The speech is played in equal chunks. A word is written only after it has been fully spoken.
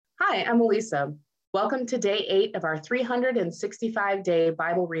Hi, I'm Elisa. Welcome to day 8 of our 365-day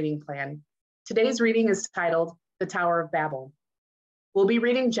Bible reading plan. Today's reading is titled The Tower of Babel. We'll be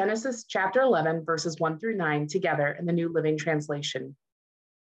reading Genesis chapter 11, verses 1 through 9 together in the New Living Translation.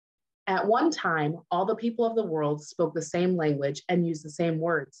 At one time, all the people of the world spoke the same language and used the same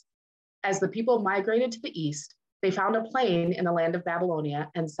words. As the people migrated to the east, they found a plain in the land of Babylonia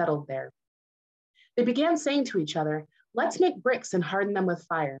and settled there. They began saying to each other, "Let's make bricks and harden them with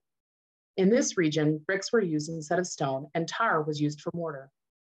fire." In this region, bricks were used instead of stone, and tar was used for mortar.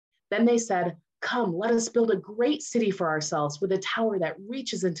 Then they said, "Come, let us build a great city for ourselves with a tower that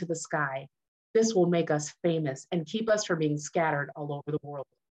reaches into the sky. This will make us famous and keep us from being scattered all over the world."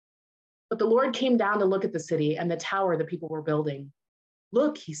 But the Lord came down to look at the city and the tower the people were building.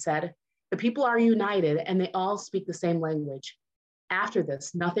 "Look," he said, "the people are united and they all speak the same language. After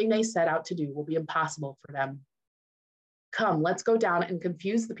this, nothing they set out to do will be impossible for them. Come, let's go down and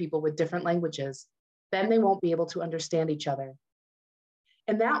confuse the people with different languages. Then they won't be able to understand each other."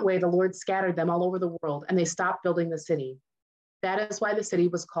 In that way, the Lord scattered them all over the world, and they stopped building the city. That is why the city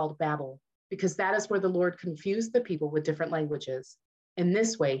was called Babel, because that is where the Lord confused the people with different languages. In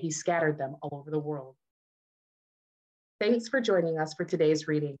this way, he scattered them all over the world. Thanks for joining us for today's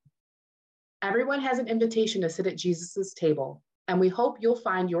reading. Everyone has an invitation to sit at Jesus' table, and we hope you'll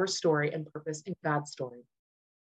find your story and purpose in God's story.